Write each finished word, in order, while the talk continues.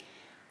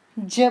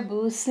जब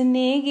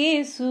उसने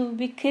गेसु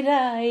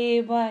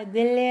बिखराए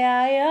बादल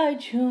आया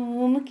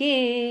झूम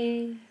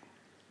के,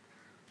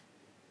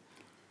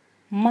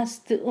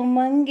 मस्त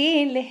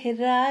उमंगे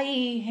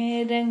लहराई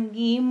है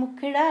रंगी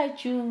मुखड़ा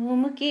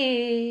चूम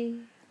के।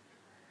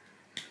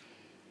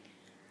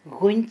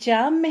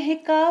 गुंचा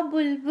महका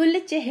बुलबुल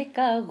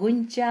चहका,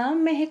 गुंचा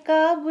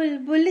महका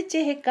बुलबुल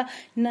चहका,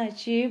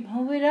 नाचे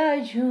भंवरा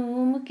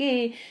झूम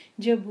के।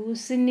 जब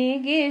उसने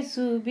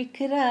गेसु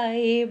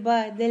बिखराए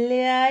बादल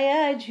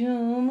आया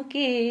झूम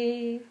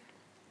के।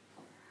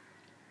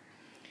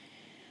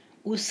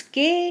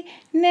 उसके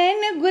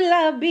नैन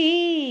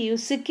गुलाबी,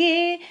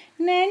 उसके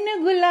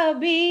नैन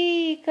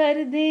गुलाबी,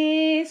 कर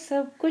दे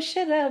सबको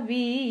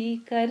शराबी,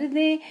 कर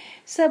दे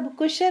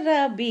सबको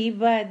शराबी,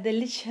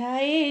 बादल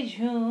छाए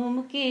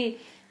झूम के।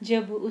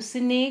 जब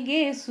उसने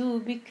गेसु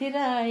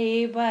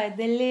बिखराए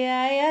बादल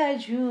आया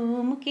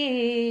झूम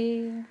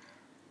के।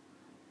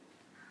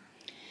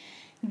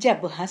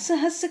 जब हंस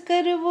हंस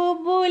कर वो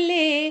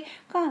बोले,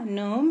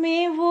 कानों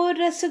में वो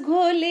रस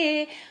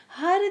घोले,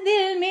 हर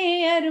दिल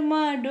में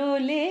अरमा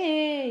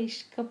डोले,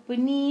 इश्क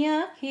अपनी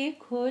आंखें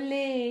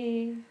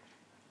खोले।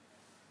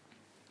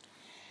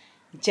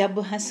 जब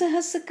हंस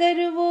हंस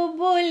कर वो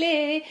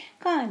बोले,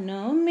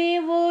 कानों में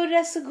वो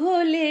रस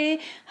घोले,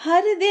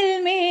 हर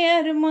दिल में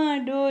अरमा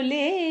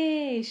डोले,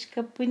 इश्क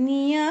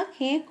अपनी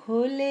आंखें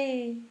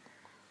खोले।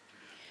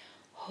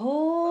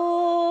 हो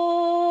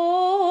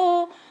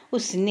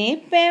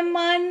उसने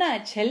पैमाना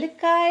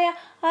छलकाया,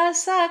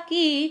 आशा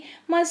की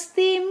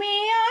मस्ती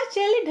में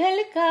आंचल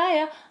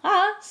ढलकाया,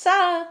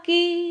 आशा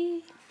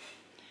की।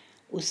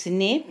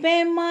 उसने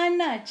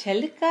पैमाना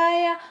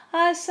छलकाया,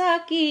 आशा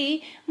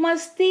की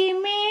मस्ती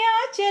में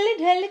आंचल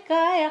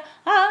ढलकाया,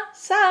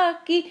 आशा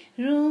की।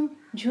 रूम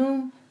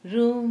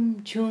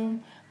झूम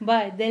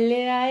बादल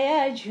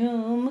आया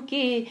झूम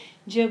के।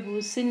 जब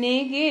उसने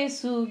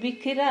गेसु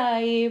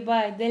बिखराए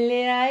बादल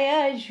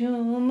आया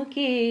झूम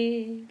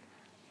के।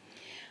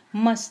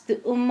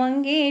 मस्त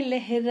उमंगे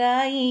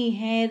लहराई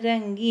हैं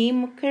रंगी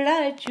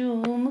मुखड़ा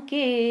चूम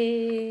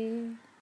के।